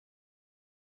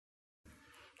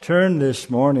Turn this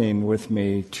morning with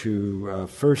me to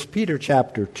 1 Peter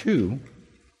chapter 2.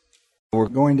 We're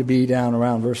going to be down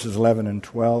around verses 11 and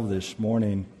 12 this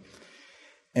morning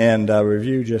and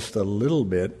review just a little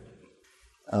bit.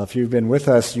 If you've been with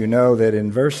us, you know that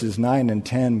in verses 9 and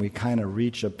 10 we kind of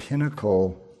reach a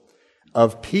pinnacle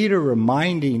of Peter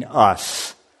reminding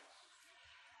us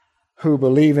who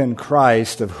believe in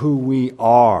Christ of who we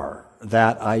are.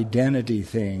 That identity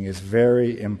thing is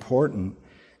very important.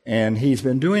 And he's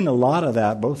been doing a lot of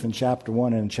that, both in chapter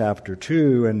 1 and chapter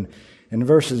 2. And in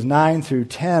verses 9 through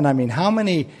 10, how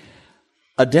many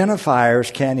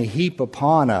identifiers can he heap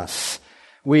upon us?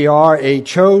 We are a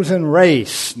chosen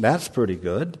race. That's pretty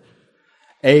good.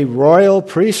 A royal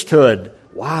priesthood.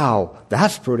 Wow,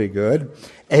 that's pretty good.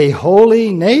 A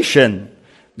holy nation.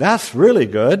 That's really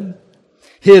good.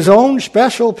 His own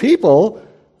special people.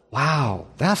 Wow,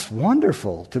 that's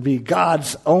wonderful to be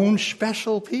God's own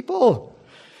special people.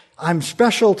 I'm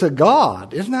special to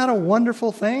God. Isn't that a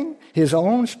wonderful thing? His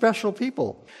own special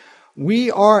people.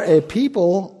 We are a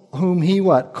people whom he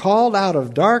called out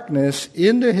of darkness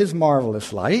into his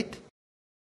marvelous light.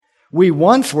 We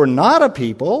once were not a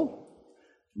people,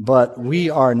 but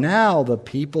we are now the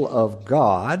people of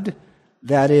God.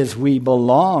 That is, we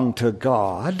belong to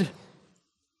God.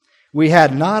 We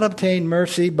had not obtained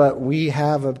mercy, but we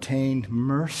have obtained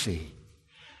mercy.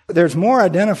 There's more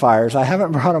identifiers. I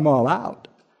haven't brought them all out.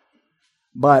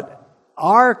 But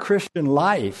our Christian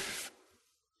life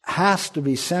has to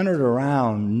be centered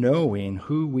around knowing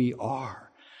who we are.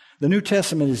 The New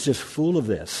Testament is just full of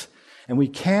this, and we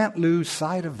can't lose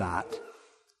sight of that.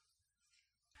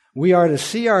 We are to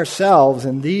see ourselves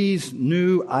in these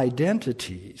new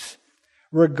identities,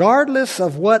 regardless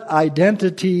of what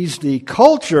identities the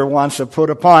culture wants to put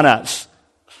upon us.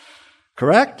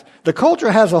 Correct? The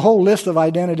culture has a whole list of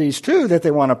identities, too, that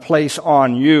they want to place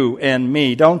on you and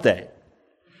me, don't they?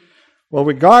 Well,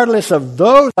 regardless of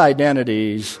those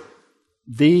identities,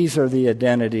 these are the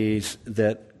identities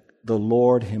that the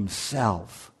Lord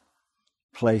Himself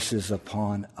places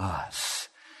upon us.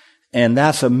 And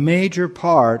that's a major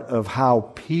part of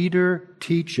how Peter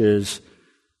teaches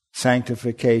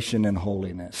sanctification and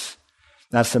holiness.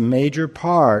 That's a major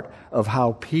part of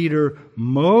how Peter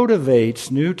motivates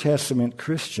New Testament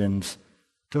Christians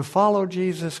to follow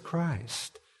Jesus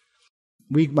Christ.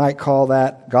 We might call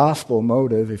that gospel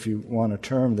motive, if you want a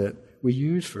term that we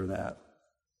use for that.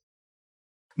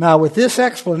 Now, with this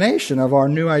explanation of our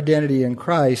new identity in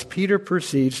Christ, Peter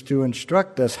proceeds to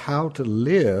instruct us how to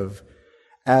live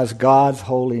as God's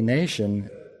holy nation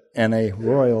and a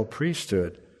royal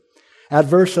priesthood. At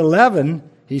verse 11,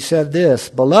 he said this,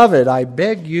 "Beloved, I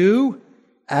beg you,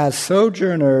 as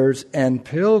sojourners and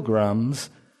pilgrims,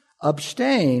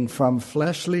 abstain from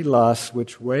fleshly lusts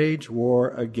which wage war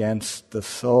against the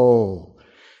soul."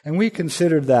 And we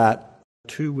considered that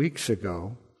 2 weeks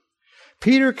ago.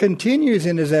 Peter continues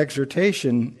in his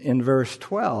exhortation in verse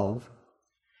 12,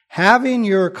 "Having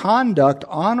your conduct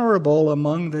honorable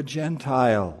among the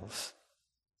Gentiles,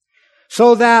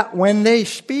 so that when they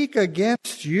speak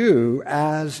against you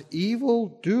as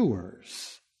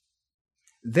evildoers,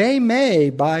 they may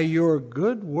by your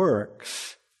good works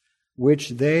which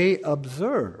they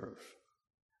observe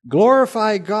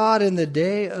glorify God in the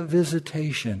day of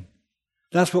visitation."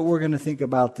 That's what we're going to think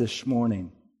about this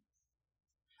morning.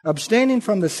 Abstaining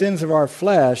from the sins of our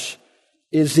flesh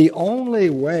is the only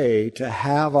way to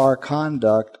have our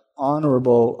conduct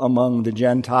honorable among the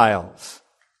Gentiles.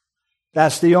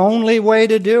 That's the only way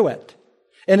to do it.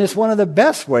 And it's one of the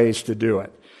best ways to do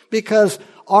it. Because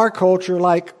our culture,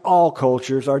 like all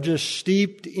cultures, are just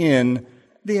steeped in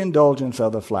the indulgence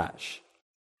of the flesh.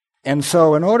 And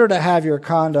so in order to have your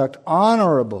conduct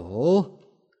honorable,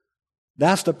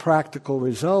 that's the practical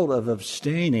result of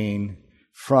abstaining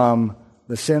from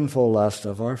the sinful lust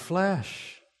of our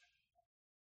flesh.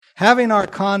 Having our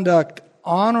conduct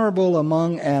honorable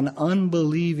among an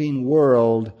unbelieving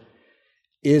world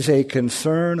is a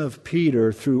concern of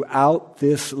Peter throughout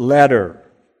this letter.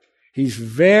 He's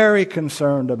very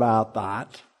concerned about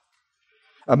that.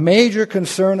 A major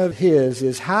concern of his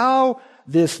is how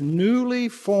this newly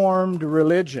formed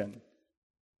religion,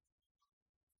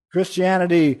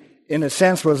 Christianity, in a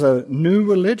sense, was a new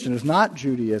religion. It's not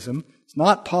Judaism. It's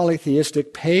not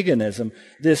polytheistic paganism.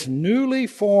 This newly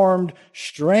formed,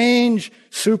 strange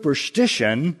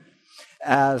superstition,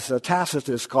 as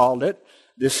Tacitus called it,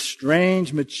 this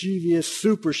strange, mischievous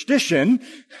superstition,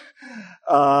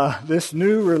 this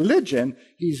new religion,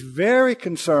 he's very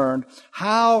concerned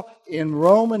how in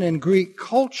Roman and Greek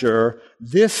culture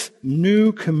this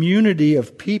new community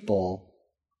of people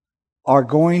are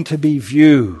going to be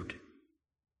viewed.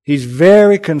 He's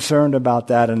very concerned about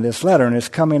that in this letter, and it's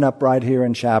coming up right here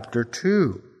in chapter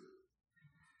 2.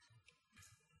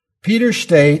 Peter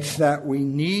states that we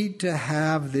need to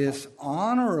have this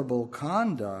honorable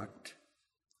conduct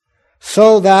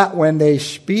so that when they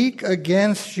speak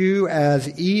against you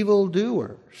as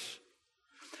evildoers,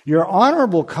 your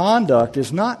honorable conduct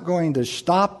is not going to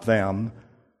stop them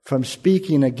from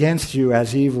speaking against you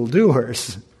as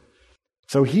evildoers.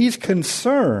 So he's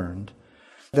concerned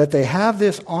that they have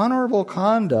this honorable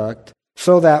conduct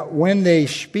so that when they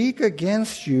speak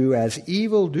against you as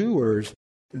evildoers,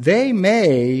 they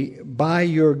may, by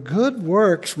your good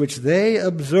works which they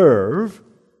observe,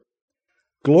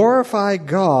 glorify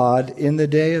God in the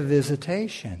day of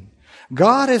visitation.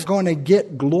 God is going to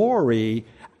get glory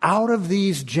out of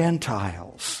these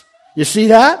Gentiles. You see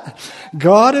that?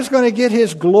 God is going to get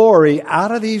His glory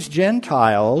out of these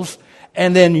Gentiles,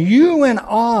 and then you and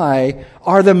I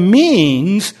are the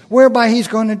means whereby He's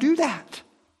going to do that.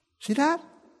 See that?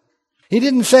 He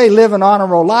didn't say live an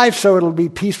honorable life so it'll be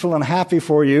peaceful and happy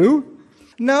for you.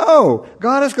 No,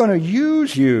 God is going to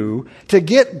use you to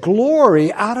get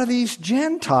glory out of these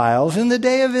Gentiles in the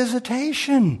day of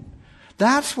visitation.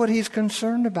 That's what He's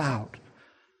concerned about.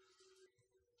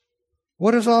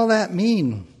 What does all that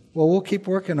mean? Well, we'll keep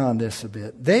working on this a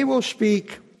bit. They will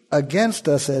speak against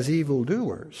us as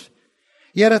evildoers,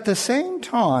 yet at the same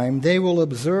time they will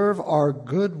observe our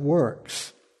good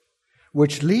works,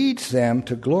 which leads them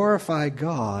to glorify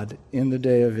God in the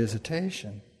day of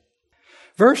visitation.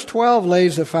 Verse 12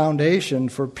 lays the foundation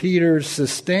for Peter's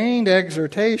sustained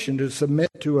exhortation to submit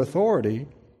to authority,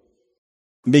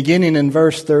 beginning in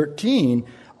verse 13,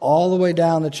 all the way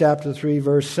down to chapter 3,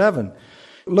 verse 7.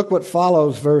 Look what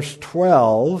follows verse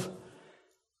 12.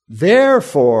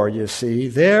 Therefore, you see,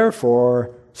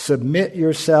 therefore, submit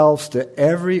yourselves to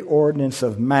every ordinance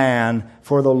of man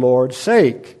for the Lord's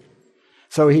sake.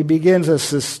 So he begins a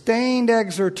sustained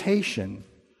exhortation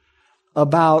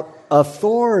about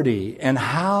authority and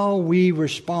how we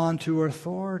respond to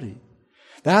authority.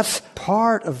 That's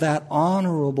part of that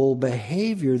honorable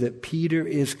behavior that Peter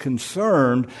is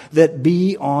concerned that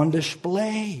be on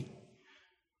display.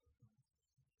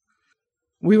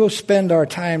 We will spend our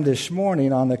time this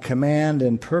morning on the command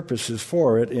and purposes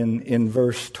for it in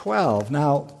verse 12.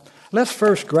 Now, let's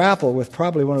first grapple with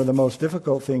probably one of the most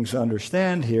difficult things to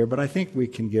understand here, but I think we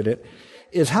can get it,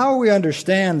 is how we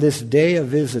understand this day of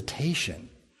visitation,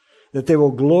 that they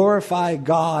will glorify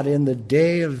God in the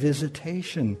day of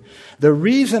visitation. The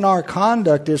reason our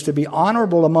conduct is to be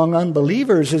honorable among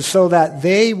unbelievers is so that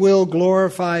they will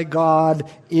glorify God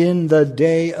in the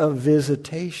day of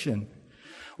visitation.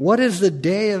 What is the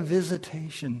day of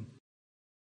visitation?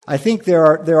 I think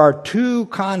there are two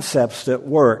concepts that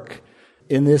work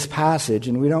in this passage,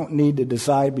 and we don't need to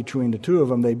decide between the two of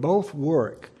them. They both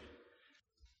work.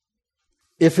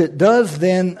 If it does,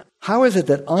 then how is it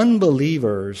that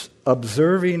unbelievers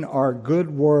observing our good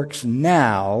works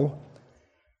now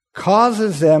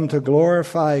causes them to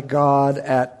glorify God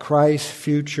at Christ's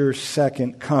future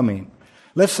second coming?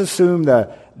 Let's assume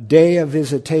the day of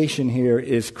visitation here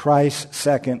is Christ's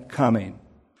second coming.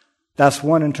 That's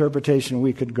one interpretation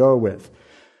we could go with.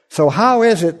 So how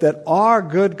is it that our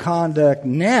good conduct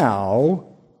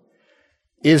now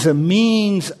is a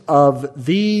means of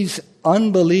these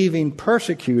unbelieving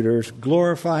persecutors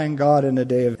glorifying God in the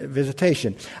day of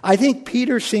visitation? I think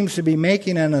Peter seems to be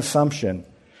making an assumption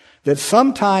that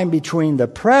sometime between the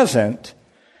present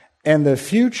and the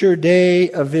future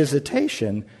day of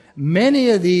visitation, many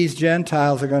of these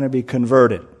Gentiles are going to be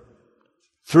converted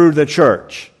through the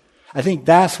church. I think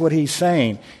that's what he's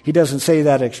saying. He doesn't say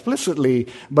that explicitly,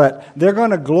 but they're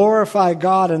going to glorify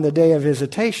God in the day of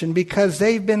visitation because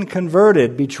they've been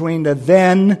converted between the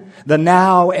then, the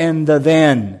now, and the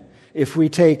then, if we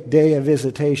take day of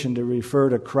visitation to refer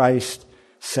to Christ's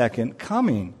second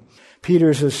coming.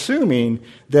 Peter's assuming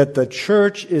that the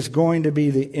church is going to be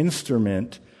the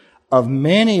instrument of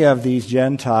many of these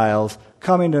Gentiles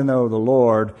coming to know the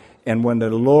Lord, and when the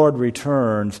Lord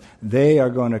returns, they are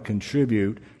going to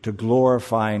contribute to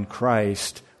glorifying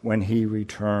Christ when He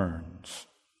returns.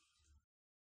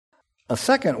 A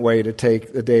second way to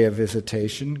take the day of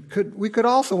visitation, we could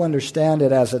also understand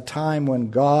it as a time when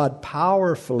God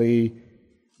powerfully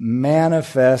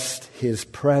manifests His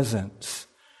presence,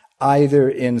 either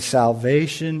in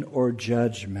salvation or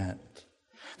judgment.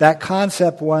 That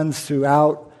concept runs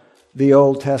throughout the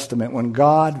Old Testament. When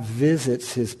God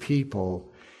visits His people,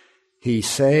 He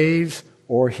saves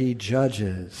or He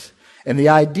judges. And the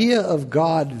idea of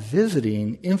God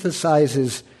visiting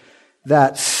emphasizes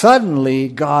that suddenly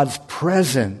God's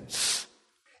presence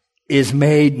is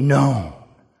made known.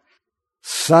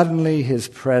 Suddenly his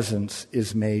presence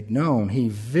is made known. He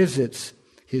visits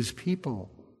his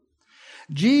people.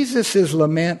 Jesus'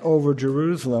 lament over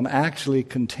Jerusalem actually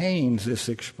contains this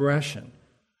expression.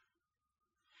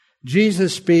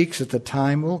 Jesus speaks that the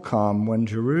time will come when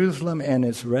Jerusalem and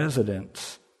its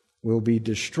residents will be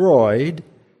destroyed,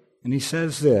 and he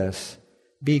says this,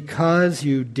 because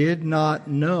you did not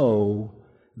know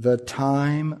the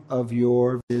time of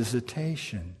your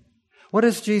visitation. What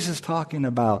is Jesus talking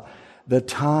about? The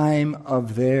time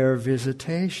of their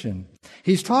visitation.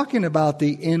 He's talking about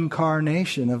the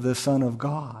incarnation of the Son of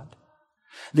God.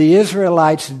 The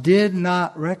Israelites did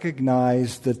not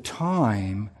recognize the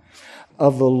time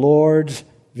of the Lord's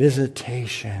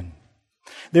visitation.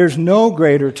 There's no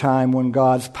greater time when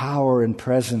God's power and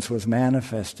presence was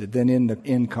manifested than in the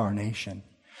incarnation.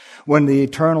 When the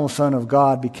eternal Son of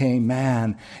God became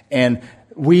man and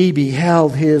we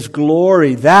beheld his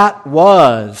glory, that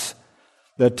was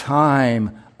the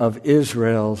time of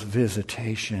Israel's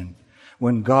visitation,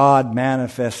 when God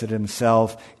manifested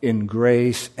himself in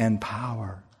grace and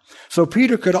power. So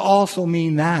Peter could also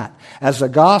mean that. As the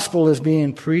gospel is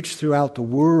being preached throughout the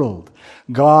world,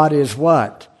 God is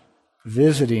what?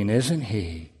 Visiting, isn't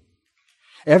he?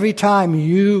 Every time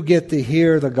you get to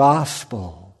hear the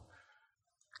gospel,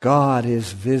 God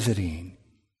is visiting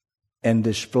and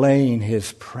displaying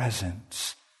his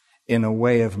presence in a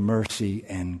way of mercy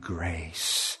and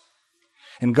grace.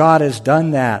 And God has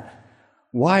done that.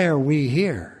 Why are we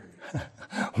here?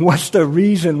 What's the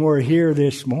reason we're here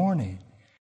this morning?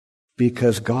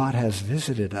 Because God has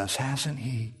visited us, hasn't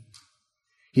he?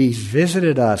 He's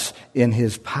visited us in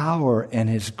his power and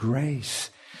his grace.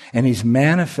 And he's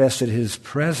manifested his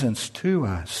presence to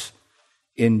us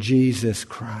in Jesus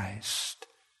Christ.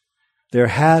 There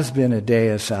has been a day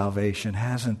of salvation,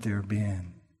 hasn't there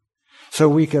been? So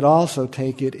we could also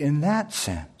take it in that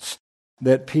sense,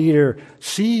 that Peter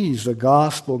sees the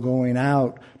gospel going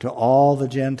out to all the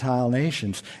Gentile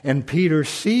nations. And Peter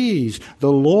sees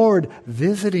the Lord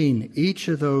visiting each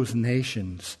of those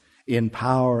nations in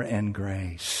power and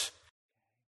grace.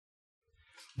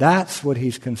 That's what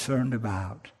he's concerned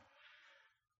about.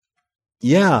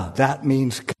 Yeah, that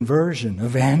means conversion,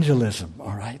 evangelism,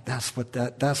 all right? That's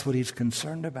what he's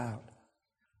concerned about.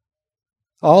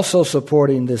 Also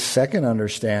supporting this second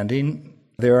understanding,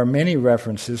 there are many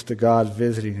references to God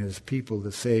visiting his people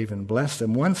to save and bless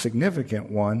them. One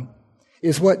significant one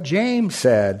is what James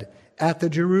said at the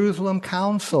Jerusalem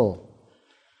Council.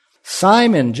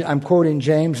 Simon, I'm quoting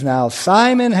James now,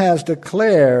 Simon has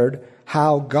declared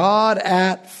how God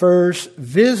at first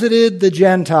visited the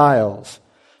Gentiles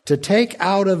to take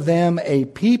out of them a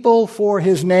people for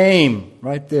his name.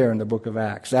 Right there in the book of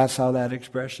Acts. That's how that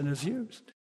expression is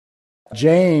used.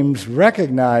 James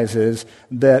recognizes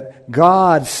that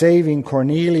God saving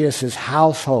Cornelius'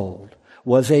 household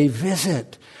was a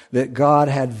visit, that God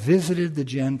had visited the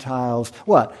Gentiles,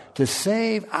 what? To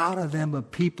save out of them a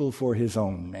people for his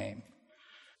own name.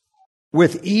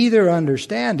 With either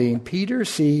understanding, Peter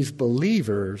sees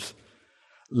believers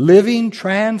living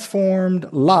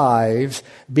transformed lives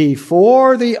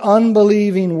before the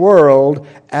unbelieving world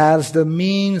as the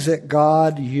means that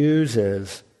God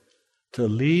uses to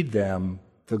lead them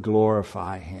to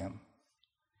glorify him.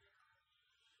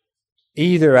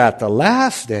 Either at the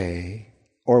last day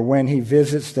or when he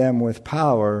visits them with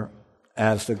power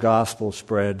as the gospel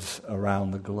spreads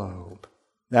around the globe.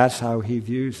 That's how he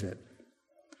views it.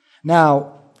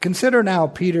 Now, consider now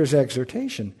Peter's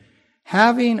exhortation.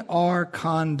 Having our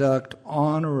conduct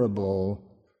honorable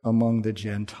among the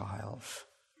Gentiles.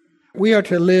 We are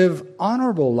to live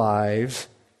honorable lives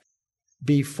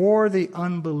before the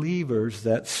unbelievers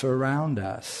that surround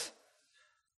us.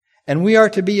 And we are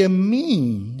to be a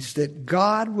means that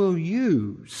God will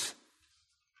use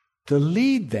to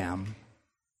lead them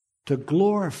to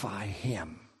glorify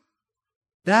him.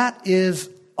 That is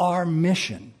our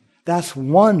mission. That's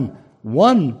one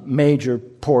major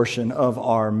portion of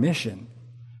our mission.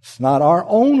 It's not our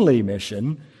only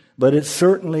mission, but it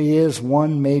certainly is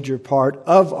one major part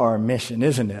of our mission,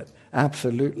 isn't it?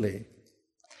 Absolutely.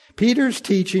 Peter's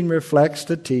teaching reflects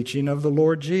the teaching of the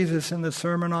Lord Jesus in the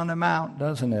Sermon on the Mount,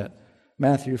 doesn't it?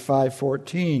 Matthew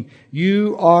 5:14.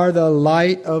 You are the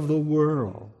light of the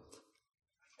world.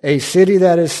 A city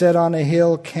that is set on a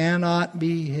hill cannot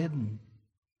be hidden.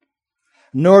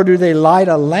 Nor do they light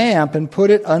a lamp and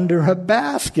put it under a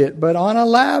basket, but on a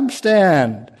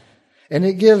lampstand. And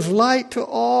it gives light to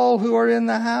all who are in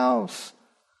the house.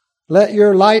 Let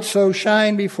your light so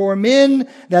shine before men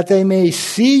that they may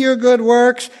see your good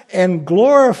works and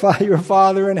glorify your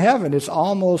Father in heaven. It's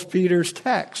almost Peter's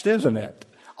text, isn't it?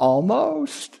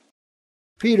 Almost.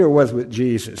 Peter was with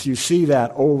Jesus. You see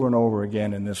that over and over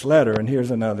again in this letter, and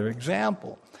here's another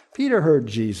example. Peter heard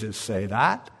Jesus say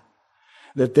that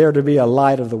they're to be a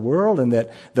light of the world, and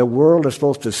that the world is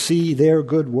supposed to see their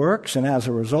good works, and as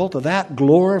a result of that,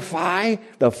 glorify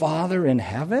the Father in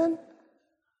heaven.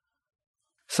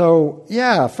 So,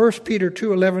 1 Peter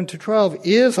 2:11-12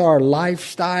 is our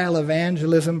lifestyle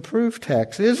evangelism proof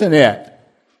text, isn't it?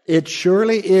 It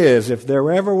surely is. If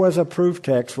there ever was a proof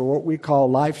text for what we call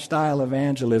lifestyle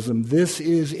evangelism, this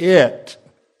is it.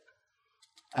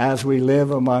 As we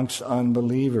live amongst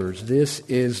unbelievers, this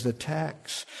is the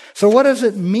text. So what does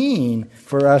it mean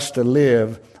for us to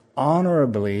live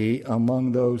honorably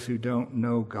among those who don't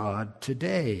know God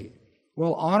today?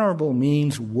 Well, honorable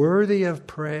means worthy of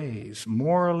praise,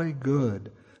 morally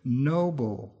good,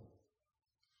 noble.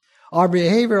 Our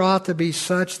behavior ought to be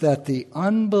such that the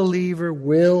unbeliever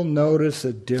will notice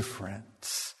a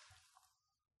difference.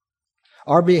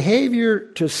 Our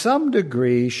behavior, to some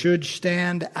degree, should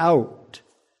stand out.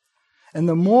 And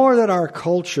the more that our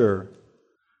culture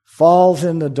falls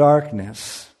into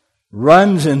darkness,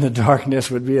 runs into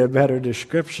darkness would be a better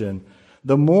description,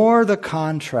 the more the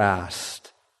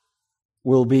contrast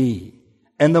will be,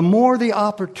 and the more the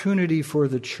opportunity for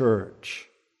the church.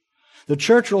 The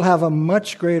church will have a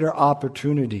much greater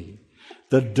opportunity,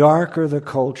 the darker the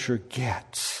culture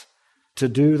gets, to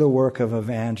do the work of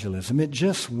evangelism. It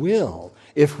just will,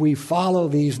 if we follow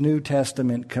these New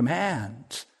Testament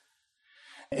commands.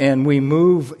 And we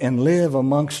move and live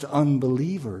amongst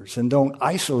unbelievers and don't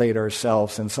isolate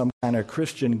ourselves in some kind of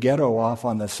Christian ghetto off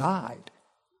on the side.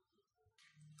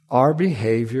 Our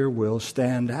behavior will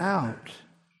stand out.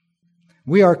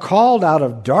 We are called out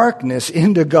of darkness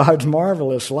into God's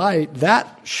marvelous light.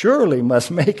 That surely must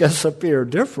make us appear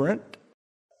different.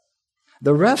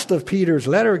 The rest of Peter's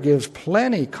letter gives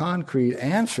plenty concrete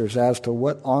answers as to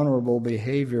what honorable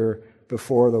behavior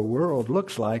before the world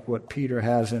looks like, what Peter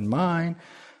has in mind.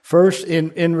 First,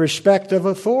 in respect of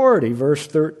authority, verse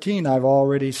 13. I've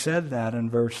already said that in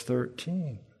verse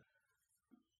 13.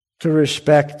 To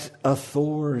respect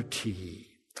authority.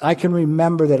 I can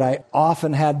remember that I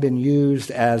often had been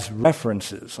used as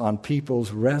references on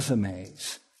people's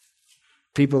resumes,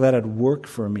 people that had worked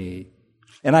for me.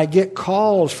 And I get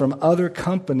calls from other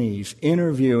companies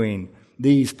interviewing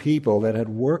these people that had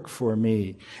worked for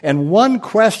me. And one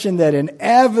question that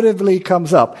inevitably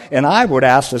comes up, and I would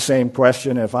ask the same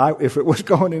question if it was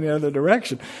going in the other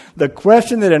direction. The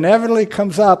question that inevitably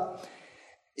comes up,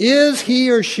 is he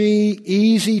or she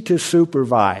easy to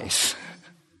supervise?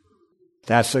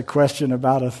 That's a question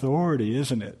about authority,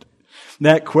 isn't it?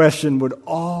 That question would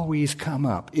always come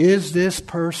up. Is this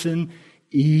person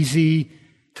easy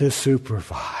to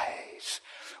supervise?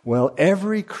 Well,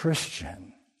 every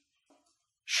Christian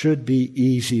should be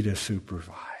easy to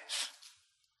supervise,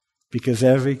 because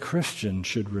every Christian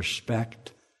should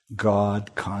respect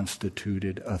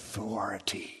God-constituted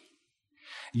authority.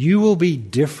 You will be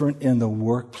different in the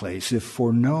workplace if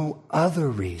for no other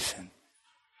reason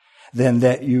than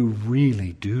that you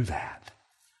really do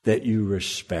that you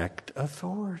respect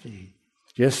authority.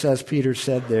 Just as Peter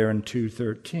said there in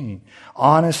 2:13.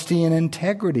 Honesty and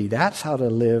integrity, that's how to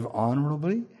live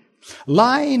honorably.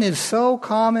 Lying is so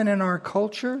common in our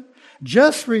culture.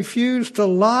 Just refuse to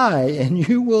lie and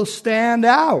you will stand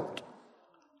out.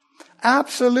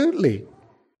 Absolutely.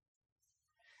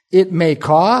 It may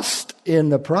cost in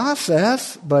the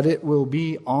process, but it will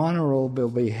be honorable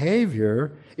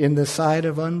behavior in the sight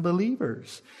of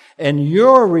unbelievers. And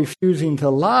your refusing to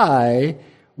lie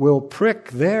will prick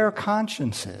their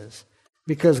consciences,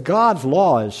 because God's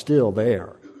law is still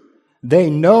there. They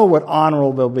know what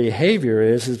honorable behavior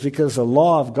is because the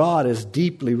law of God is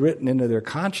deeply written into their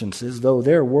consciences, though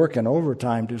they're working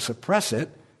overtime to suppress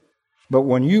it. But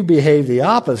when you behave the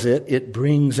opposite, it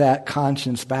brings that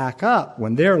conscience back up.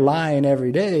 When they're lying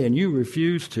every day and you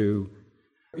refuse to,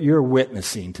 you're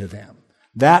witnessing to them.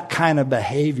 That kind of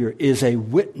behavior is a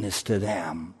witness to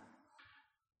them.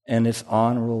 And it's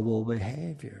honorable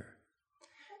behavior.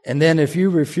 And then if you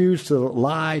refuse to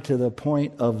lie to the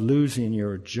point of losing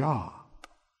your job,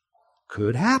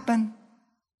 could happen.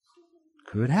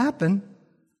 Could happen.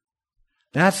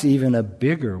 That's even a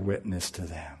bigger witness to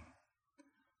them,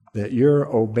 that you're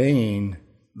obeying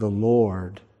the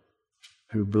Lord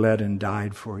who bled and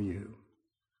died for you.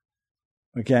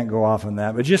 We can't go off on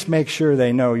that, but just make sure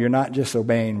they know you're not just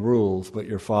obeying rules, but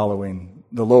you're following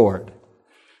the Lord.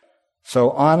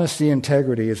 So honesty,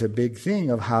 integrity is a big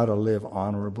thing of how to live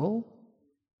honorable,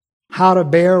 how to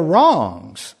bear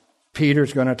wrongs.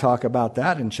 Peter's going to talk about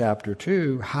that in chapter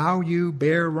 2, how you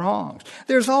bear wrongs.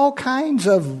 There's all kinds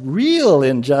of real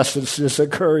injustices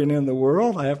occurring in the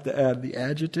world. I have to add the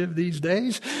adjective these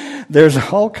days. There's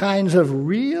all kinds of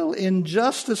real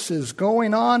injustices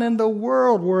going on in the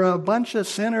world. We're a bunch of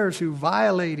sinners who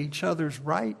violate each other's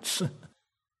rights.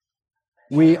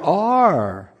 We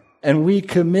are, and we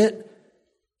commit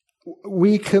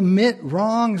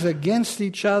wrongs against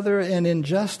each other and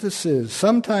injustices.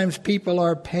 Sometimes people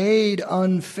are paid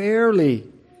unfairly.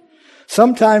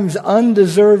 Sometimes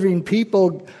undeserving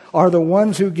people are the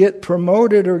ones who get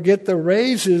promoted or get the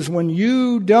raises when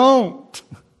you don't.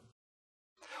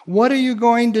 What are you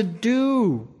going to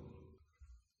do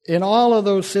in all of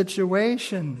those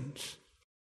situations?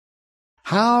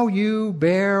 How you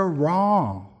bear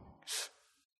wrongs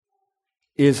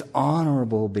is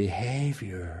honorable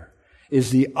behavior, is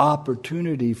the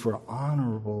opportunity for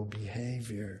honorable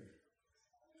behavior.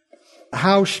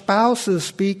 How spouses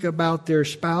speak about their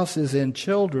spouses and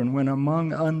children when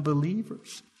among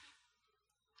unbelievers.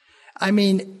 I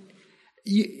mean,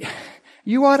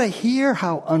 you ought to hear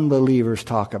how unbelievers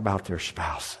talk about their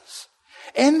spouses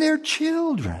and their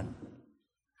children.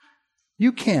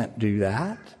 You can't do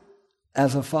that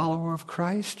as a follower of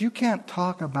Christ. You can't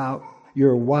talk about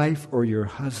your wife or your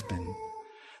husband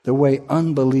the way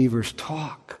unbelievers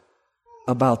talk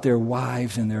about their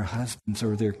wives and their husbands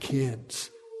or their kids.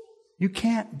 You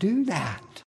can't do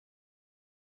that.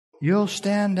 You'll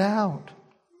stand out.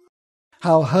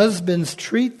 How husbands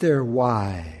treat their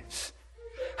wives.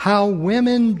 How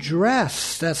women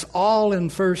dress. That's all in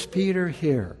 1 Peter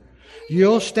here.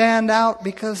 You'll stand out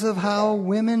because of how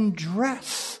women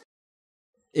dress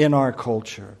in our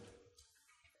culture.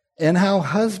 And how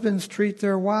husbands treat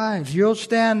their wives. You'll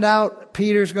stand out,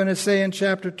 Peter's going to say in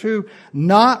chapter 2,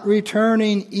 not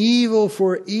returning evil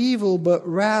for evil, but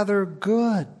rather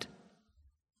good.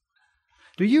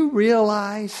 Do you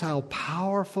realize how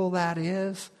powerful that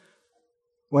is?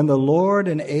 When the Lord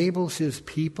enables His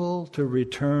people to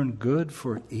return good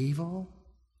for evil?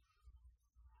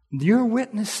 You're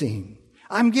witnessing.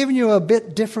 I'm giving you a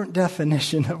bit different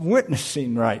definition of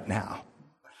witnessing right now.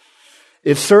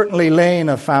 It's certainly laying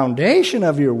a foundation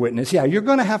of your witness. Yeah, you're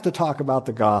going to have to talk about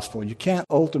the gospel. You can't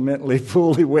ultimately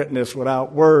fully witness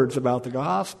without words about the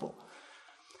gospel.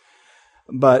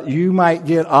 But you might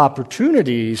get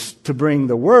opportunities to bring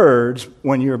the words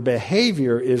when your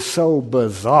behavior is so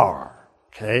bizarre.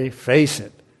 Okay, face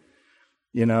it.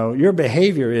 You know, your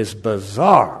behavior is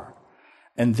bizarre.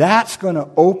 And that's going to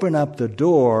open up the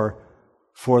door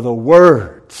for the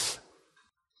words.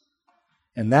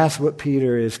 And that's what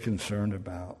Peter is concerned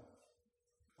about.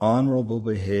 Honorable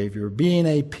behavior, being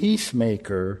a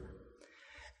peacemaker,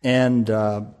 and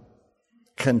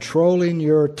controlling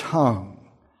your tongue.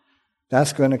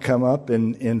 That's going to come up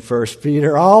in 1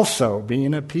 Peter also,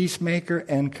 being a peacemaker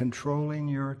and controlling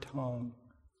your tongue.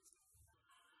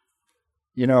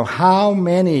 You know, how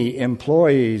many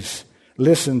employees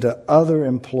listen to other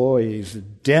employees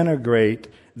denigrate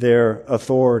their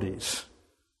authorities?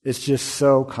 It's just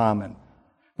so common.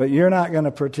 But you're not going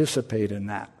to participate in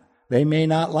that. They may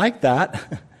not like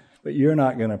that, but you're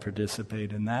not going to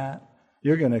participate in that.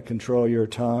 You're going to control your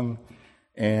tongue,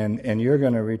 and you're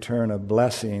going to return a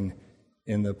blessing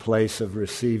in the place of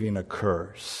receiving a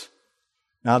curse.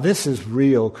 Now, this is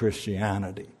real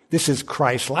Christianity. This is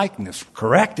Christ-likeness,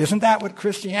 correct? Isn't that what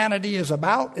Christianity is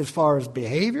about as far as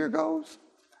behavior goes?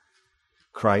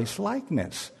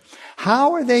 Christ-likeness.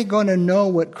 How are they going to know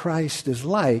what Christ is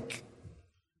like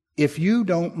if you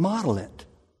don't model it?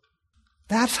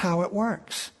 That's how it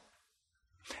works.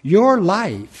 Your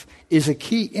life is a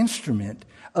key instrument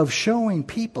of showing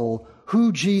people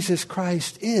who Jesus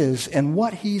Christ is and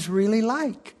what He's really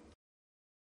like.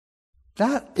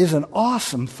 That is an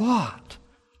awesome thought.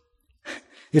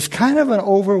 It's kind of an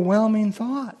overwhelming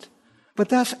thought, but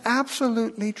that's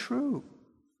absolutely true.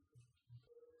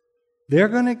 They're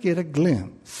going to get a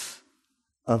glimpse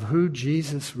of who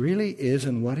Jesus really is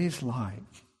and what He's like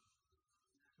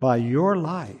by your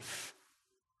life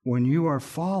when you are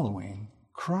following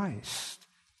Christ.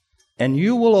 And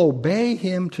you will obey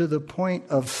Him to the point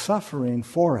of suffering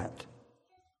for it.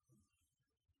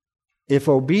 If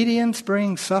obedience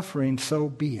brings suffering, so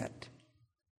be it.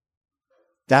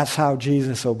 That's how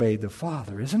Jesus obeyed the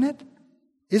Father, isn't it?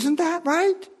 Isn't that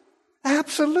right?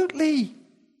 Absolutely.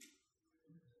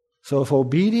 So if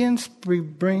obedience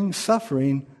brings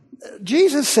suffering,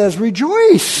 Jesus says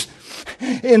rejoice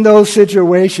in those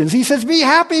situations. He says be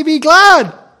happy, be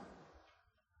glad.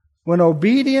 When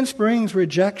obedience brings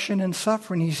rejection and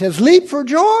suffering, He says leap for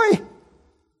joy.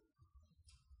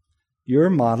 You're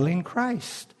modeling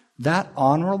Christ. That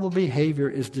honorable behavior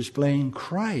is displaying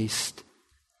Christ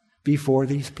before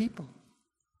these people.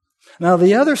 Now,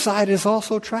 the other side is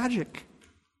also tragic.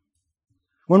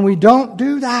 When we don't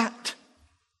do that,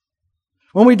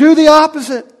 when we do the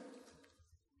opposite,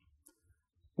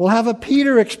 we'll have a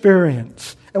Peter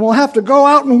experience, and we'll have to go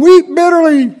out and weep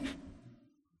bitterly.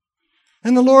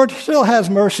 And the Lord still has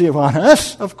mercy upon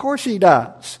us. Of course He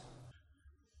does.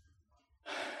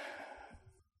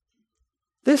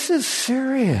 This is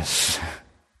serious,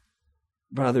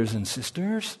 brothers and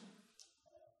sisters.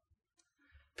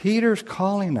 Peter's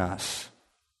calling us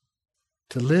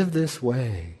to live this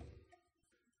way.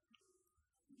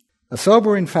 A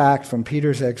sobering fact from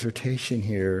Peter's exhortation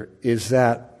here is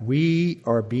that we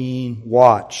are being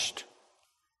watched.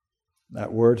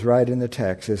 That word's right in the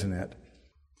text, isn't it?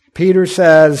 Peter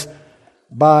says,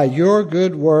 by your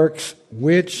good works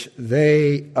which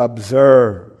they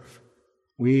observe,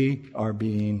 we are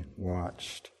being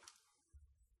watched.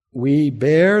 We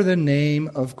bear the name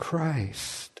of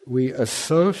Christ. We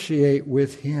associate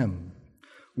with Him.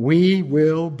 We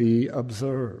will be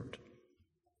observed.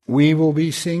 We will be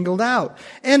singled out.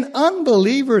 And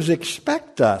unbelievers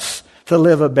expect us to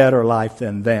live a better life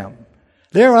than them.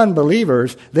 They're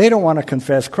unbelievers. They don't want to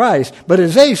confess Christ. But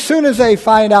as soon as they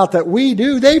find out that we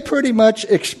do, they pretty much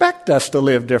expect us to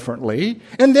live differently.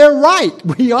 And they're right.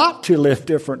 We ought to live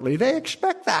differently. They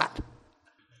expect that.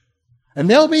 And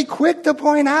they'll be quick to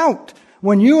point out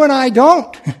when you and I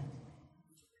don't.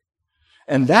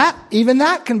 And even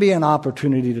that can be an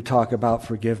opportunity to talk about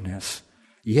forgiveness.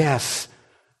 Yes,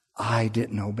 I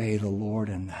didn't obey the Lord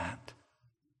in that.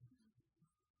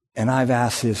 And I've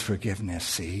asked His forgiveness,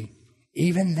 see?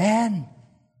 Even then,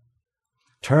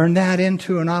 turn that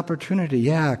into an opportunity.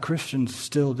 Yeah, Christians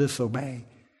still disobey.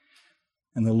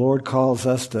 And the Lord calls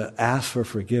us to ask for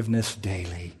forgiveness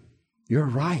daily. You're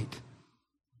right.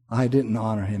 I didn't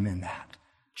honor Him in that.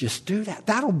 Just do that.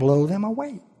 That'll blow them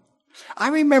away. I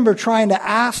remember trying to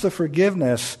ask the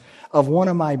forgiveness of one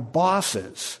of my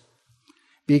bosses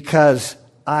because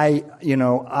I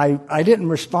didn't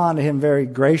respond to him very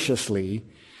graciously.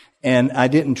 And I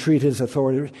didn't treat his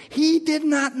authority. He did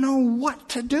not know what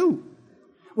to do.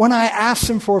 When I asked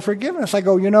him for forgiveness, I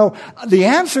go, the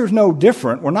answer's no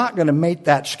different. We're not going to make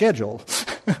that schedule.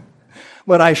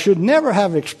 But I should never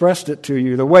have expressed it to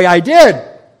you the way I did.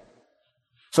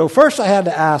 So first I had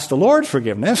to ask the Lord's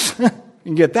forgiveness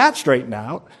and get that straightened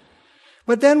out.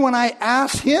 But then when I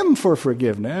asked Him for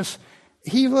forgiveness,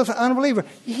 he was an unbeliever.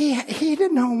 He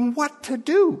didn't know what to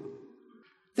do.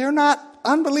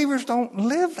 Unbelievers don't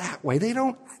live that way. They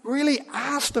don't really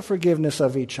ask the forgiveness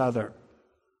of each other.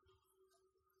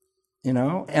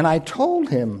 And I told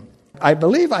him,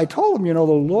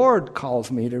 the Lord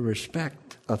calls me to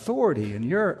respect authority, and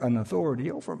you're an authority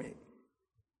over me.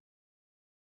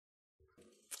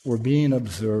 We're being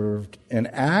observed, and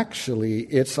actually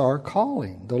it's our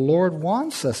calling. The Lord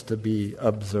wants us to be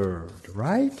observed,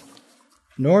 right?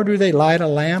 Nor do they light a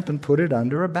lamp and put it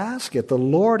under a basket. The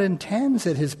Lord intends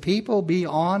that His people be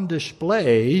on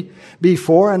display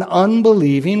before an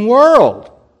unbelieving world.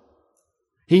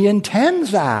 He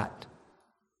intends that.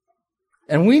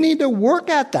 And we need to work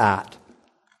at that.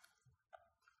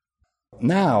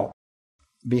 Now,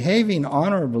 behaving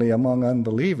honorably among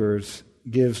unbelievers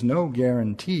gives no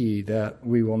guarantee that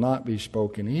we will not be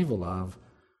spoken evil of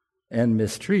and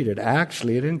mistreated.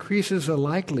 Actually, it increases the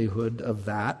likelihood of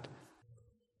that.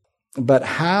 But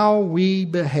how we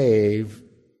behave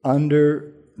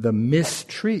under the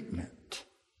mistreatment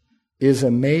is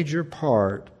a major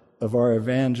part of our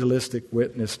evangelistic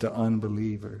witness to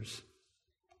unbelievers.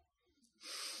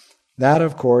 That,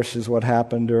 of course, is what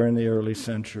happened during the early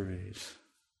centuries.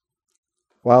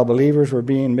 While believers were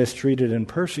being mistreated and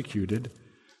persecuted,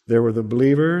 there were the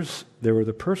believers, there were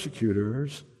the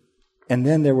persecutors, and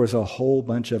then there was a whole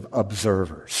bunch of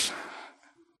observers.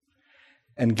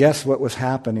 And guess what was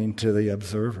happening to the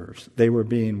observers? They were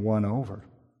being won over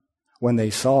when they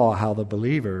saw how the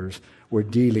believers were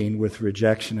dealing with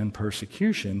rejection and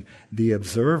persecution. The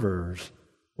observers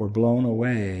were blown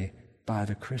away by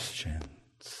the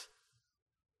Christians.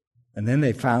 And then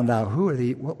they found out,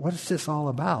 what is this all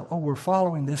about? Oh, we're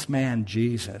following this man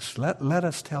Jesus. Let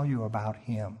us tell you about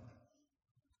him.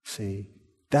 See,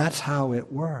 that's how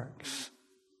it works.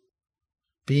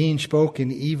 Being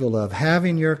spoken evil of,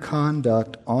 having your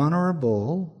conduct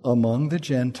honorable among the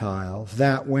Gentiles,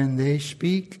 that when they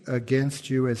speak against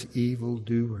you as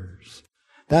evildoers.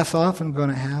 That's often going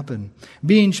to happen.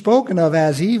 Being spoken of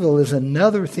as evil is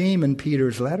another theme in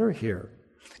Peter's letter here.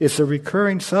 It's a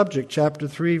recurring subject, chapter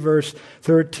 3, verse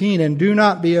 13. And do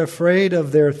not be afraid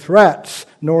of their threats,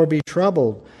 nor be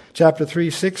troubled, Chapter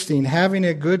 3:16, having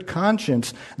a good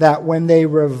conscience, that when they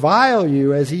revile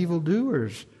you as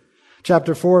evildoers.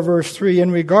 Chapter 4, verse 3, in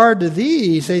regard to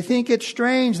these, they think it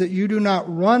strange that you do not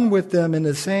run with them in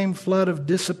the same flood of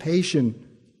dissipation,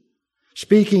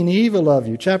 speaking evil of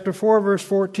you. Chapter 4, verse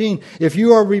 14, if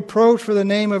you are reproached for the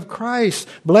name of Christ,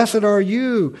 blessed are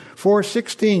you.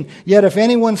 4:16, yet if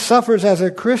anyone suffers as a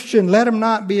Christian, let him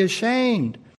not be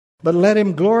ashamed, but let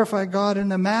him glorify God in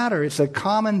the matter. It's a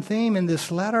common theme in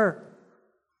this letter.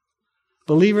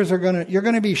 Believers you're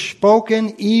going to be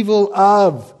spoken evil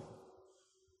of.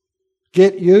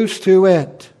 Get used to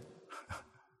it.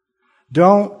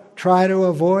 Don't try to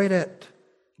avoid it.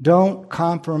 Don't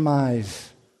compromise.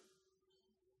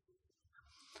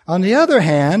 On the other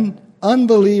hand,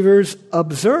 unbelievers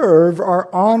observe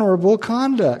our honorable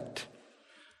conduct.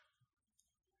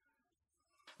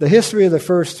 The history of the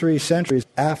first 3 centuries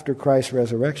after Christ's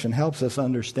resurrection helps us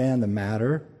understand the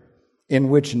matter in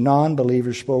which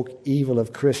non-believers spoke evil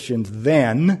of Christians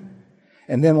then.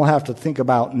 And then we'll have to think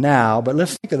about now, but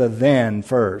let's think of the then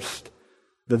first.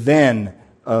 The then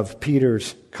of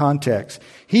Peter's context.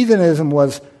 Heathenism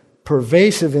was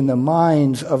pervasive in the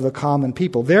minds of the common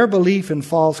people. Their belief in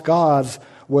false gods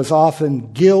was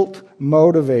often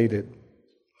guilt-motivated.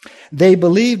 They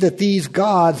believed that these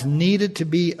gods needed to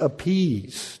be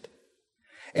appeased.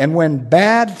 And when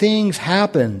bad things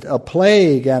happened, a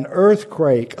plague, an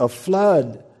earthquake, a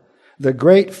flood, the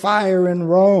great fire in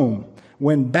Rome,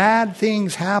 when bad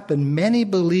things happened, many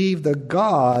believed the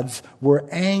gods were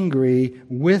angry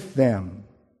with them.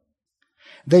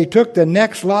 They took the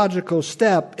next logical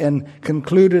step and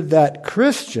concluded that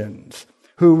Christians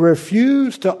who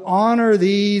refused to honor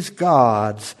these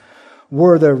gods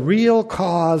were the real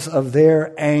cause of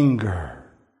their anger,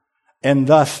 and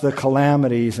thus the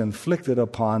calamities inflicted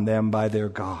upon them by their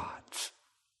gods.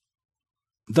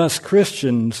 Thus,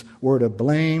 Christians were to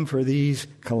blame for these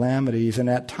calamities, and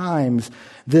at times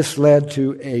this led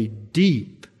to a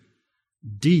deep,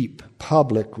 deep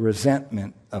public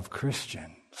resentment of Christians.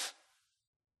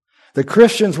 The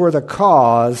Christians were the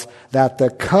cause that the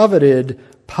coveted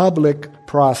public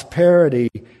prosperity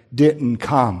didn't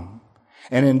come.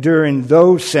 And during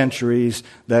those centuries,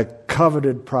 the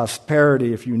coveted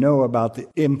prosperity, if you know about the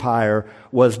empire,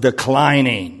 was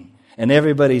declining. And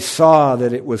everybody saw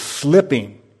that it was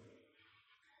slipping.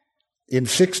 In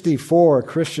 64,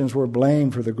 Christians were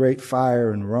blamed for the great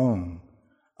fire in Rome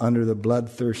under the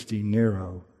bloodthirsty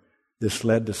Nero. This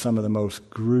led to some of the most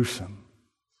gruesome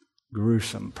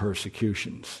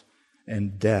persecutions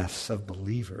and deaths of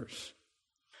believers.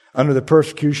 Under the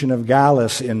persecution of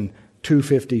Gallus in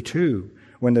 252,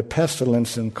 when the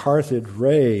pestilence in Carthage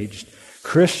raged,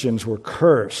 Christians were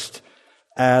cursed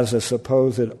as the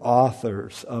supposed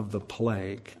authors of the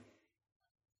plague.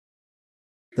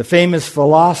 The famous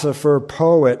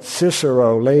philosopher-poet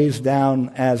Cicero lays down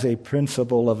as a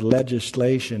principle of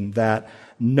legislation that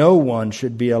no one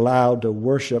should be allowed to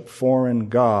worship foreign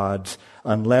gods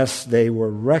unless they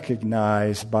were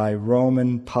recognized by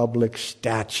Roman public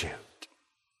statute.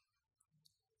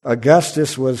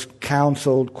 Augustus was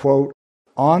counseled, quote,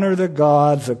 honor the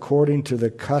gods according to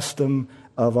the custom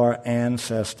of our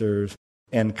ancestors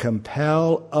and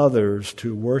compel others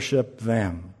to worship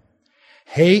them.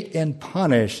 Hate and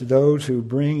punish those who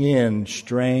bring in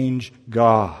strange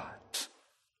gods.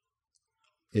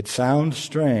 It sounds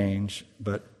strange,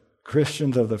 but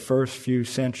Christians of the first few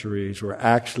centuries were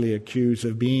actually accused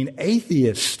of being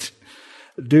atheists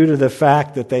due to the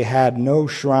fact that they had no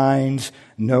shrines,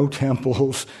 no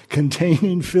temples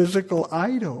containing physical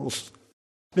idols.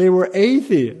 They were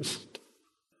atheists.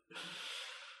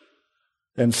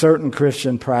 And certain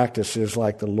Christian practices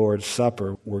like the Lord's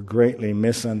Supper were greatly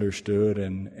misunderstood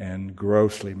and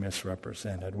grossly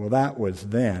misrepresented. Well, that was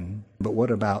then, but what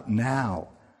about now?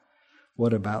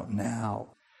 What about now?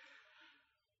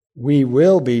 We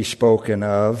will be spoken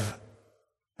of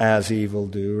as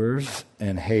evildoers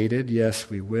and hated. Yes,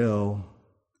 we will.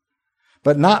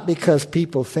 But not because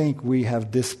people think we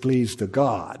have displeased the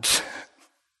gods.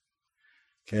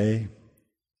 Okay?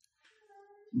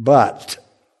 But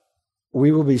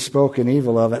we will be spoken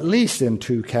evil of at least in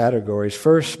 2 categories.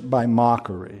 First, by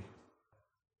mockery.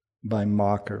 By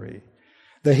mockery.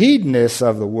 The hedonists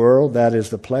of the world, that is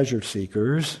the pleasure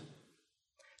seekers,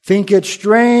 think it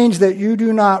strange that you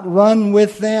do not run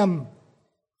with them.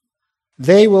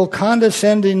 They will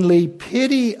condescendingly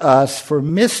pity us for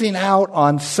missing out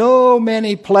on so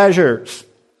many pleasures.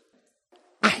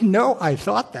 I know I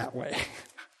thought that way.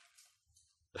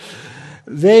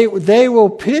 They will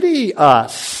pity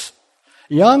us.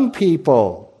 Young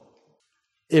people,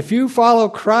 if you follow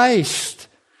Christ,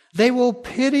 They will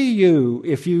pity you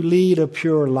if you lead a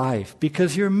pure life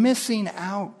because you're missing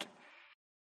out.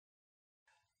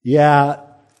 Yeah,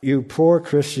 you poor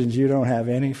Christians, you don't have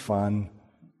any fun.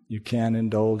 You can't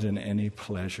indulge in any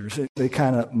pleasures. They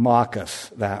kind of mock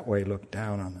us that way, look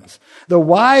down on us. The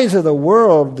wise of the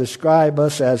world describe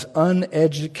us as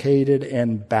uneducated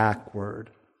and backward.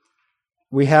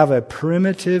 We have a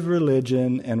primitive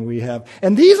religion, and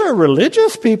these are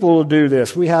religious people who do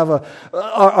this. We have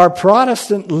our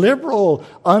Protestant liberal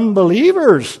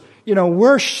unbelievers.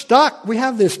 We're stuck. We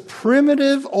have this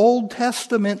primitive Old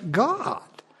Testament God.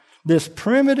 This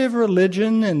primitive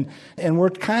religion, and we're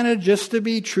kind of just to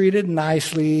be treated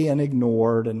nicely and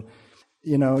ignored. And,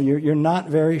 you're not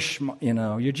very,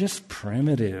 you're just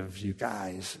primitive, you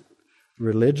guys,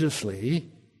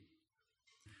 religiously.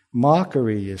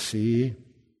 Mockery, you see.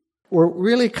 We're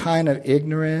really kind of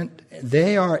ignorant.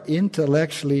 They are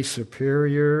intellectually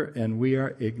superior, and we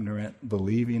are ignorant,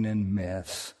 believing in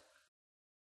myths.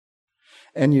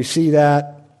 And you see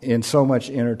that in so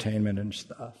much entertainment and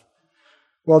stuff.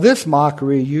 Well, this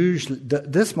mockery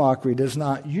does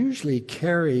not usually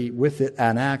carry with it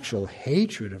an actual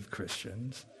hatred of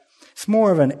Christians. It's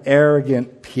more of an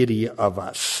arrogant pity of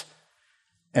us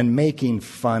and making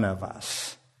fun of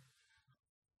us.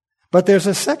 But there's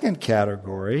a second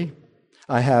category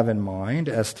I have in mind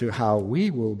as to how we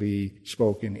will be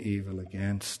spoken evil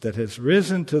against that has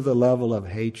risen to the level of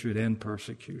hatred and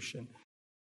persecution.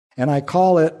 And I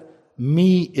call it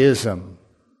me-ism.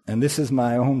 And this is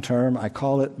my own term. I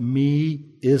call it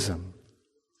me-ism,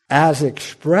 as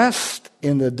expressed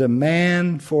in the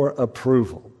demand for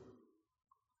approval.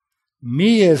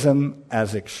 Me-ism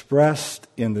as expressed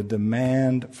in the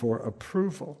demand for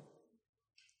approval.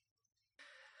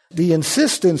 The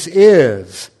insistence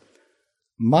is,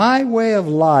 my way of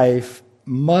life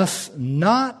must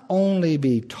not only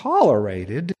be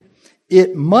tolerated,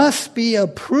 it must be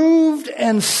approved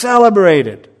and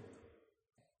celebrated.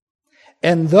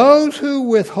 And those who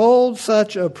withhold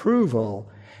such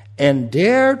approval and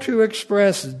dare to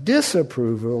express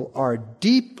disapproval are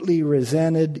deeply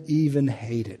resented, even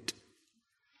hated.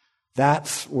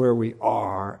 That's where we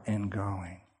are and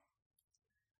going.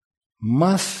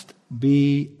 Must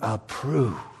be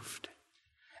approved.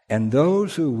 And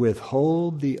those who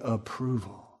withhold the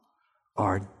approval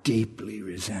are deeply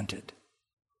resented.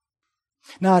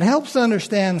 Now, it helps to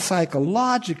understand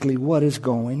psychologically what is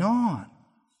going on.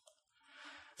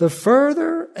 The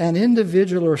further an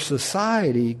individual or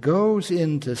society goes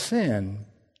into sin,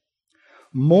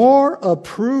 more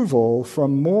approval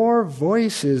from more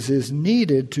voices is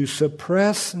needed to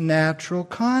suppress natural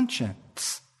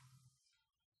conscience.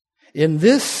 In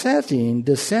this setting,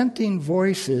 dissenting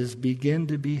voices begin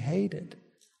to be hated.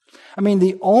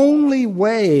 The only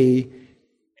way,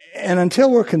 and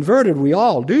until we're converted, we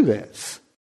all do this.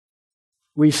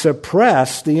 We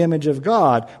suppress the image of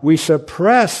God. We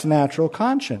suppress natural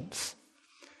conscience.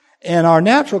 And our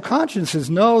natural consciences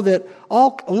know that a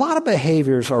lot of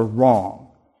behaviors are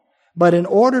wrong. But in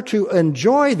order to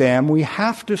enjoy them, we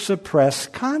have to suppress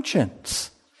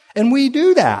conscience. And we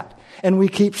do that. And we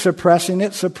keep suppressing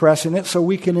it so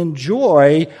we can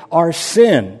enjoy our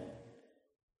sin.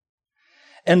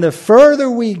 And the further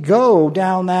we go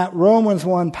down that Romans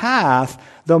 1 path,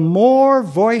 the more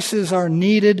voices are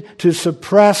needed to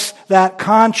suppress that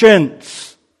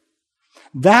conscience.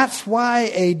 That's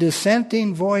why a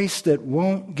dissenting voice that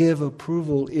won't give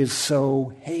approval is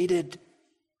so hated.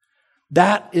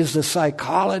 That is the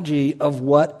psychology of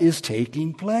what is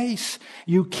taking place.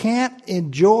 You can't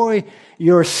enjoy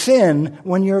your sin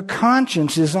when your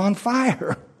conscience is on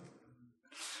fire.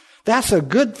 That's a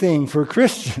good thing for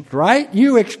Christians, right?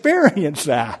 You experience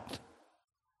that.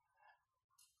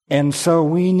 And so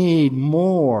we need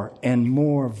more and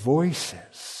more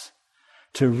voices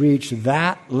to reach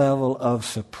that level of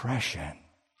suppression.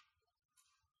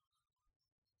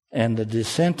 And the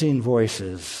dissenting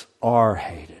voices are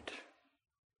hated.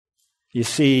 You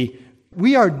see,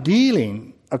 we are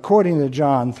dealing, according to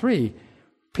John 3,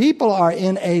 people are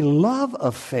in a love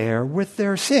affair with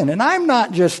their sin. And I'm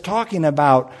not just talking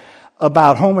about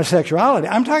homosexuality.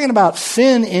 I'm talking about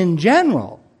sin in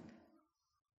general.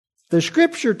 The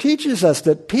Scripture teaches us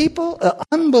that people,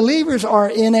 unbelievers, are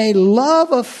in a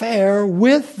love affair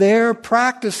with their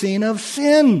practicing of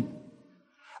sin.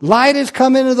 Light has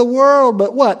come into the world,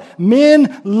 but what?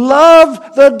 Men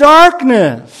love the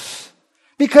darkness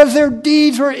because their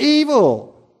deeds were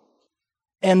evil.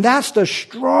 And that's the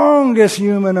strongest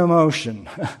human emotion.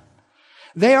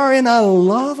 They are in a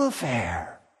love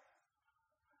affair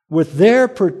with their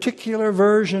particular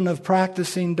version of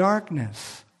practicing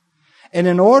darkness. And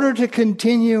in order to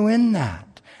continue in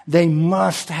that, They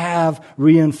must have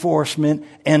reinforcement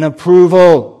and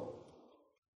approval.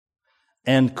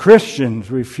 And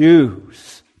Christians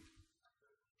refuse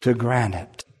to grant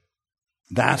it.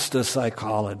 That's the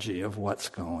psychology of what's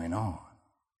going on.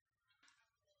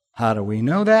 How do we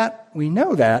know that? We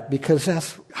know that because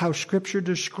that's how Scripture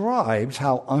describes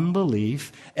how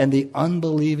unbelief and the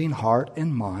unbelieving heart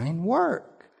and mind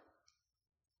work.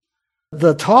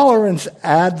 The tolerance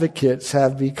advocates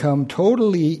have become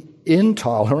totally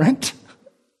intolerant.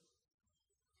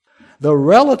 The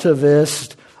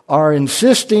relativists are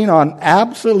insisting on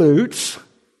absolutes.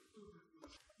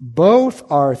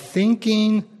 Both are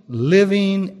thinking,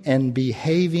 living, and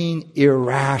behaving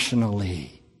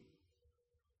irrationally.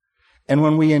 And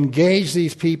when we engage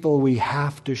these people, we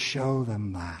have to show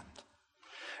them that.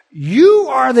 You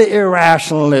are the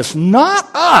irrationalists,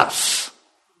 not us.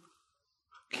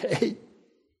 Okay?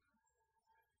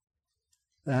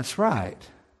 That's right.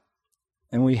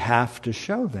 And we have to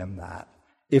show them that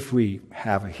if we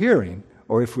have a hearing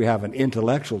or if we have an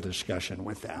intellectual discussion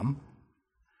with them.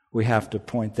 We have to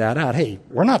point that out. Hey,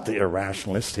 we're not the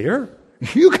irrationalists here.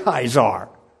 You guys are.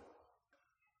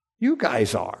 You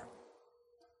guys are.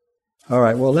 All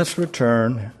right, well, let's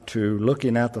return to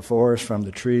looking at the forest from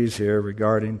the trees here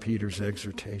regarding Peter's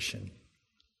exhortation.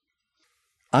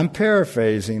 I'm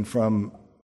paraphrasing from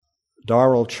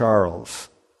Darrell Charles.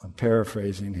 I'm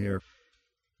paraphrasing here.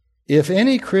 If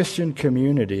any Christian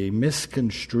community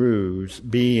misconstrues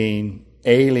being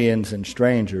aliens and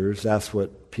strangers, that's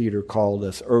what Peter called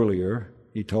us earlier.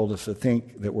 He told us to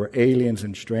think that we're aliens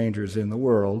and strangers in the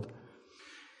world.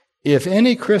 If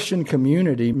any Christian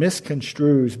community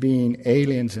misconstrues being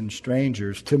aliens and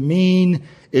strangers to mean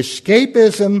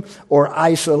escapism or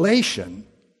isolation,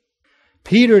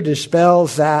 Peter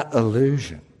dispels that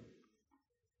illusion.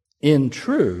 In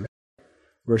truth,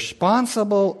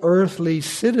 responsible earthly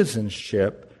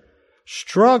citizenship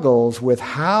struggles with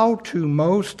how to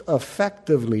most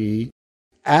effectively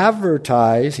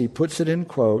advertise, he puts it in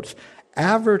quotes,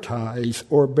 advertise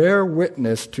or bear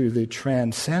witness to the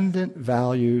transcendent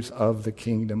values of the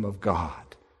kingdom of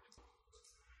God.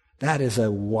 That is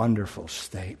a wonderful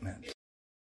statement.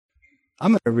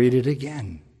 I'm going to read it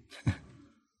again.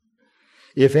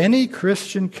 If any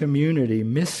Christian community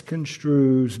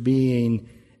misconstrues being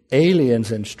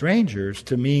aliens and strangers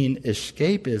to mean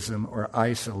escapism or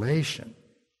isolation,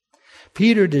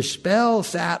 Peter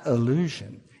dispels that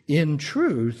illusion. In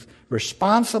truth,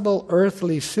 responsible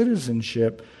earthly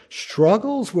citizenship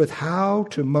struggles with how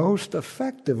to most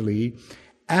effectively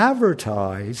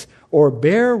advertise or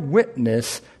bear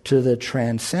witness to the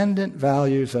transcendent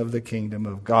values of the kingdom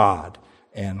of God.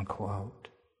 End quote.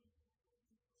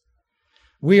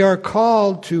 We are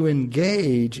called to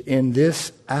engage in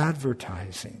this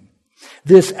advertising.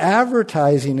 This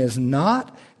advertising is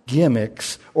not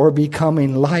gimmicks or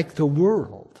becoming like the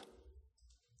world.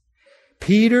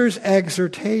 Peter's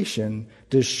exhortation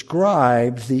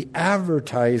describes the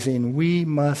advertising we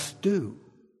must do.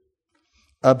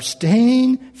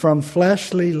 Abstain from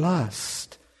fleshly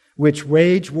lust, which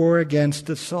wage war against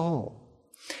the soul.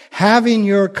 Having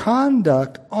your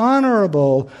conduct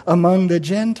honorable among the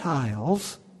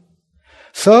Gentiles,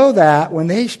 so that when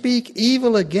they speak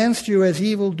evil against you as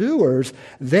evildoers,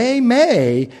 they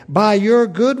may, by your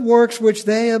good works which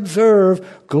they observe,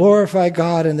 glorify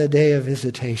God in the day of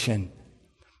visitation.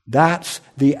 That's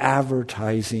the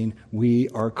advertising we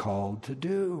are called to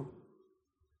do.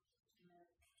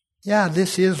 Yeah,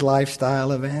 this is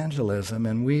lifestyle evangelism,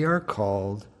 and we are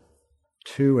called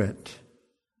to it.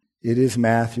 It is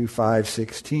Matthew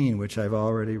 5:16, which I've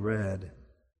already read.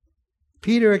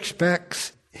 Peter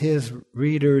expects his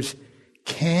readers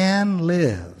can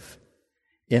live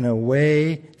in a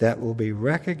way that will be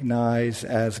recognized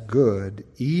as good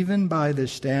even by the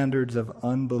standards of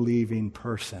unbelieving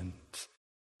persons.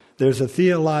 There's a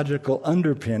theological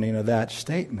underpinning of that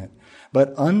statement,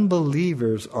 but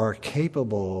unbelievers are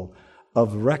capable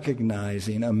of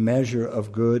recognizing a measure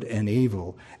of good and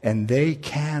evil, and they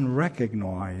can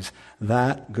recognize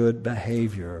that good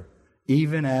behavior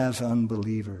even as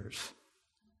unbelievers.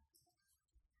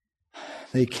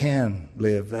 They can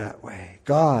live that way.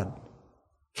 God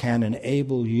can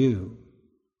enable you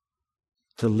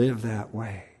to live that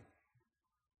way.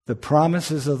 The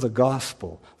promises of the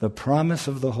gospel, the promise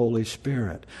of the Holy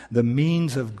Spirit, the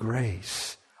means of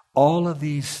grace, all of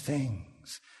these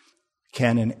things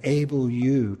can enable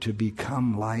you to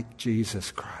become like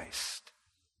Jesus Christ.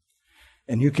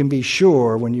 And you can be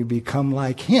sure when you become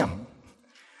like Him,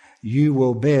 you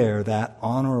will bear that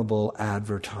honorable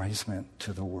advertisement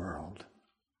to the world.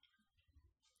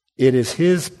 It is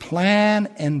His plan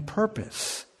and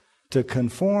purpose to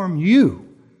conform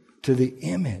you to the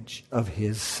image of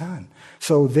His Son.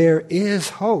 So there is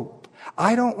hope.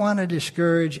 I don't want to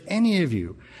discourage any of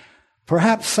you.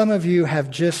 Perhaps some of you have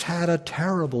just had a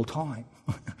terrible time.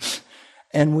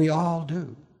 And we all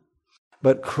do.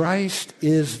 But Christ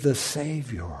is the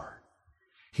Savior.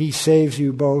 He saves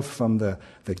you both from the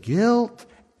guilt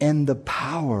and the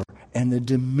power and the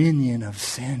dominion of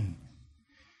sin.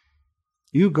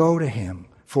 You go to Him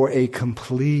for a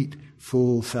complete,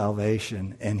 full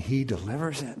salvation, and He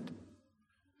delivers it.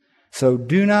 So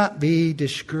do not be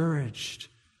discouraged.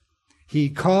 He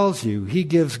calls you. He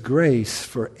gives grace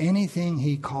for anything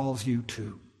He calls you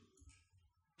to.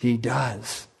 He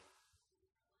does.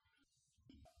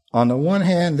 On the one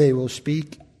hand, they will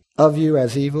speak of you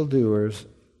as evildoers,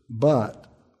 but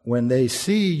when they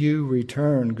see you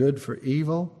return good for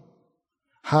evil,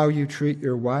 how you treat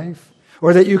your wife,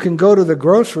 or that you can go to the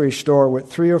grocery store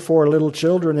with 3 or 4 little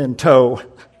children in tow.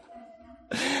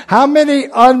 How many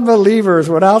unbelievers,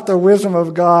 without the wisdom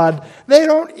of God,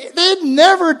 they'd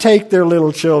never take their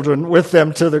little children with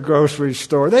them to the grocery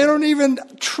store. They don't even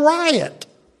try it.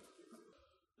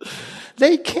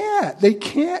 They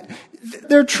can't.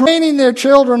 They're training their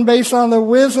children based on the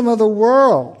wisdom of the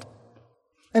world.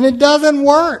 And it doesn't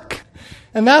work.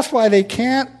 And that's why they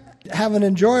can't have an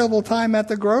enjoyable time at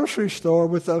the grocery store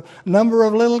with a number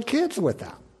of little kids with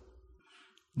them.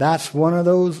 That's one of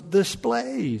those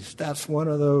displays. That's one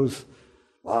of those,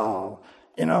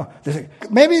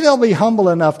 maybe they'll be humble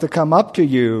enough to come up to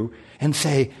you and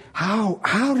say,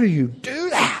 how do you do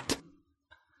that?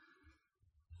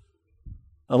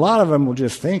 A lot of them will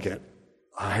just think it.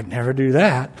 I'd never do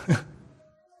that.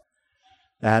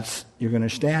 You're going to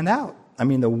stand out. I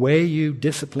mean, the way you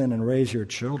discipline and raise your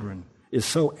children is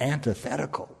so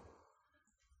antithetical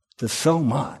to so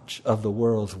much of the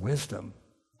world's wisdom.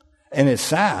 And it's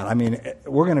sad. I mean,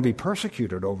 we're going to be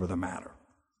persecuted over the matter.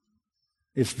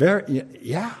 It's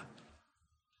yeah.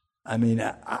 I mean,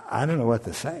 I don't know what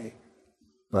to say,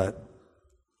 but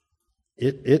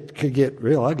it could get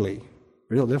real ugly,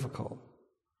 real difficult.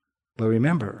 But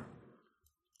remember,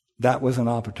 that was an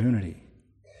opportunity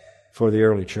for the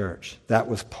early church. That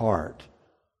was part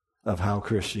of how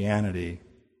Christianity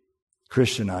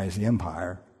Christianized the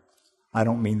empire. I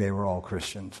don't mean they were all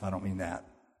Christians. I don't mean that.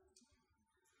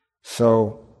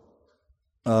 So,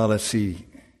 let's see.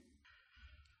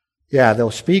 Yeah, they'll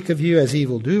speak of you as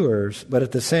evildoers, but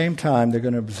at the same time, they're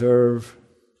going to observe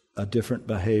a different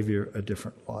behavior, a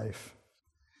different life.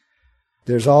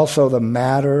 There's also the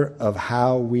matter of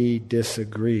how we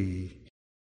disagree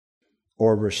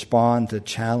or respond to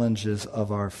challenges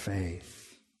of our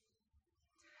faith.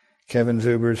 Kevin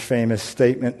Zuber's famous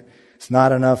statement, it's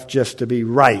not enough just to be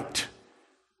right.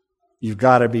 You've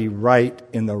got to be right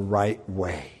in the right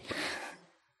way.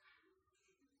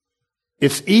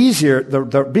 It's easier,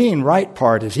 the being right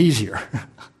part is easier.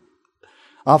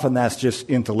 Often that's just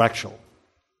intellectual.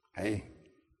 Hey,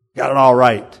 got it all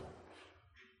right.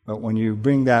 But when you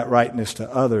bring that rightness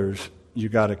to others, you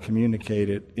got to communicate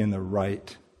it in the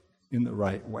right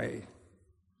way.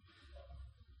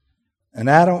 And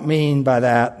I don't mean by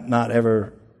that not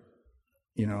ever,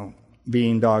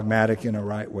 being dogmatic in a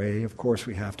right way. Of course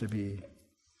we have to be.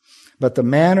 But the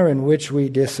manner in which we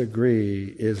disagree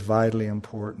is vitally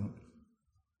important.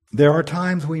 There are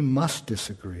times we must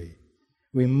disagree.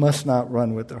 We must not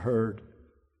run with the herd.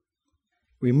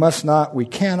 We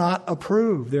cannot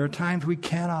approve. There are times we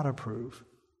cannot approve.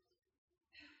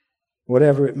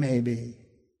 Whatever it may be.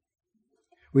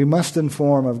 We must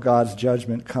inform of God's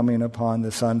judgment coming upon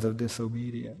the sons of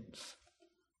disobedience.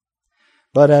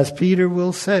 But as Peter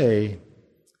will say,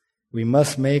 we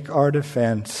must make our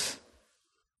defense,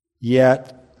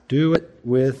 yet do it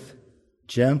with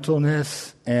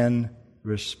gentleness and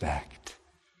respect.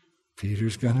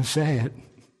 Peter's going to say it.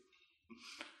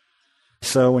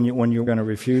 So when you're going to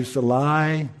refuse to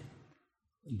lie,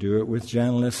 do it with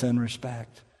gentleness and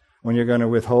respect. When you're going to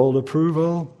withhold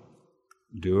approval,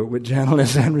 do it with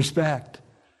gentleness and respect.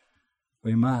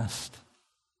 We must.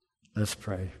 Let's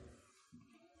pray.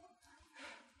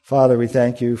 Father, we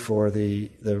thank you for the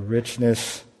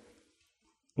richness,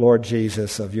 Lord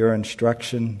Jesus, of your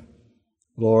instruction,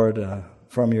 Lord,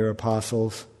 from your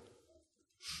apostles.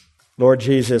 Lord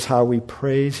Jesus, how we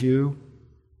praise you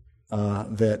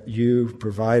that you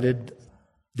provided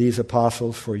these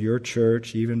apostles for your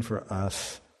church, even for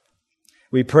us.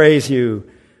 We praise you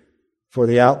for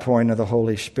the outpouring of the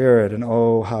Holy Spirit, and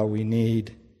oh, how we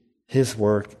need his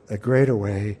work a greater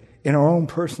way in our own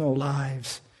personal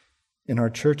lives, in our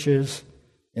churches,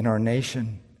 in our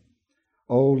nation.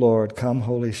 Oh Lord, come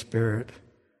Holy Spirit,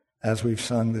 as we've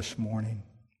sung this morning.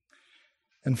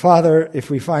 And Father, if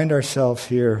we find ourselves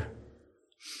here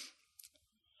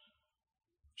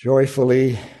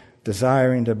joyfully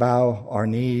desiring to bow our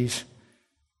knees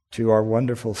to our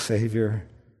wonderful Savior,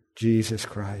 Jesus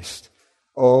Christ.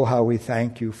 Oh, how we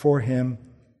thank you for him,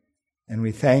 and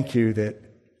we thank you that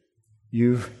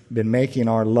you've been making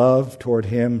our love toward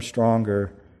him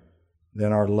stronger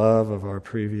than our love of our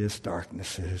previous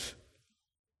darknesses.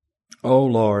 Oh,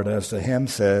 Lord, as the hymn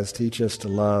says, teach us to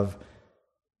love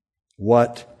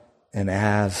what and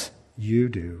as you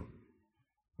do.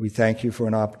 We thank you for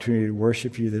an opportunity to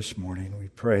worship you this morning. We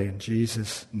pray in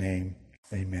Jesus' name,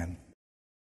 amen.